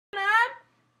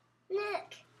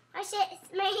Look, I said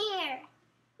it's my hair.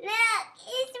 Look,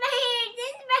 it's my hair.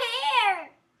 This is my hair.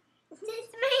 This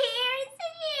is my hair. It's my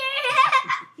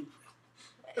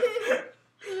hair.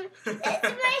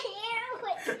 That's my hair.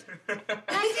 Watch it. Look,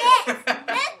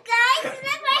 guys,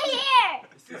 look my hair.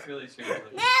 This is really strange. Look,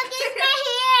 it's my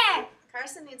hair.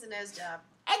 Carson needs a nose job.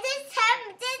 I just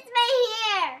have this my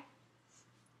hair.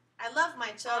 I love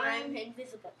my children. I'm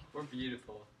invisible. We're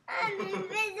beautiful. I'm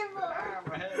invisible. Ah,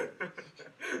 my head.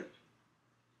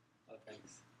 Oh,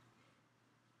 thanks.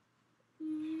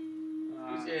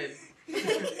 Who's it?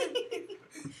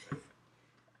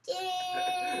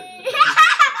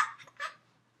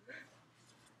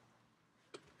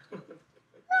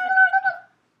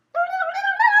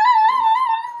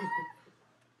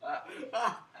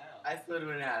 I split him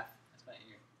in half. That's my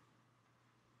ear.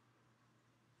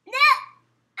 No,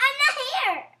 I'm not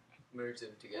here. Merge them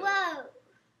together. Whoa.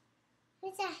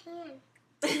 It's a hand.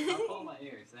 I'll pull my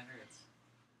ears. That hurts.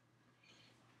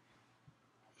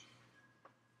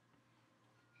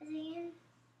 Hand.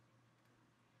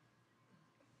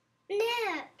 Look.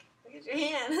 Look at your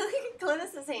hand. Look at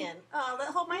Glynis' hand. Oh,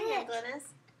 hold my hand, Glynis.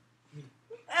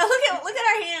 Oh, look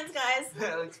at our hands, guys.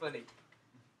 That looks funny.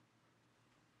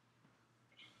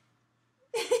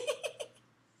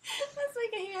 Let's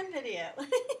make a hand video.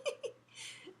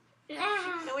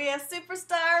 Ah. And we have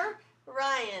superstar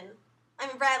Ryan.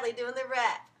 Bradley doing the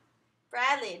rap.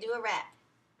 Bradley, do a rap.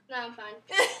 No, I'm fine.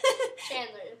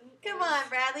 Chandler. Come on,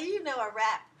 Bradley. You know a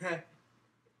rap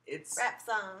It's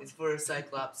song. it's for a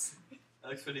Cyclops. That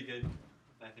looks pretty good.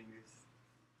 With my fingers.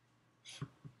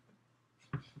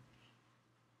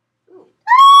 Ooh.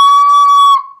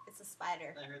 It's a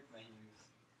spider. That hurt my ears.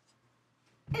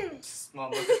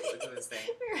 Mom, look at this thing.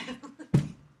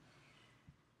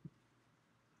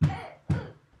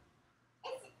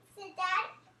 So Dad,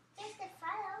 it's a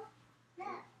photo.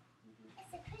 Look,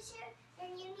 it's a picture,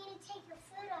 and you need to take a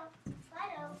photo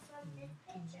from this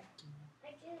picture. I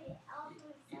did it all You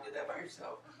myself. did that by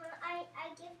yourself. I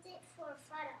gave it for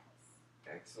photos.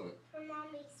 Excellent. For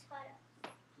Mommy's photo.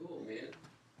 Cool, man.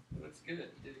 That's good. You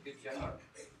did a good job.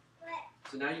 But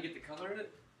So now you get to color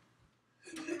it?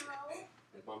 no.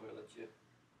 Is Mom gonna let you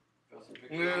draw some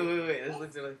pictures? Wait. This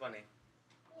looks really funny.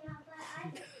 Yeah, but I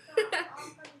got all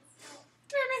by myself.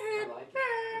 I like it. It's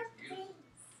beautiful.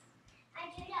 Thanks. I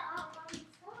did it all by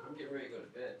myself. I'm getting ready to go to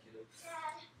bed, kiddo.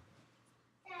 Dad,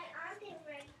 I'm getting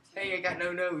ready to Hey, I got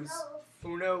no nose. go.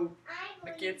 Oh no. I'm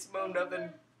I can't smell nothing.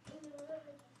 And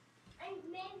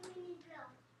maybe we need to go.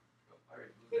 All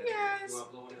right, Hey, blue guys. guys. You want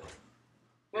to blow one out?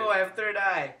 Whoa, I have third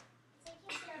eye. Take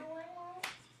it to one eye.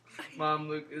 Mom,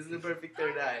 Luke, this is the perfect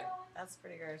third eye. That's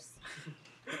pretty gross.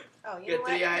 Oh, you know Got what?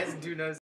 3 eyes and 2 noses.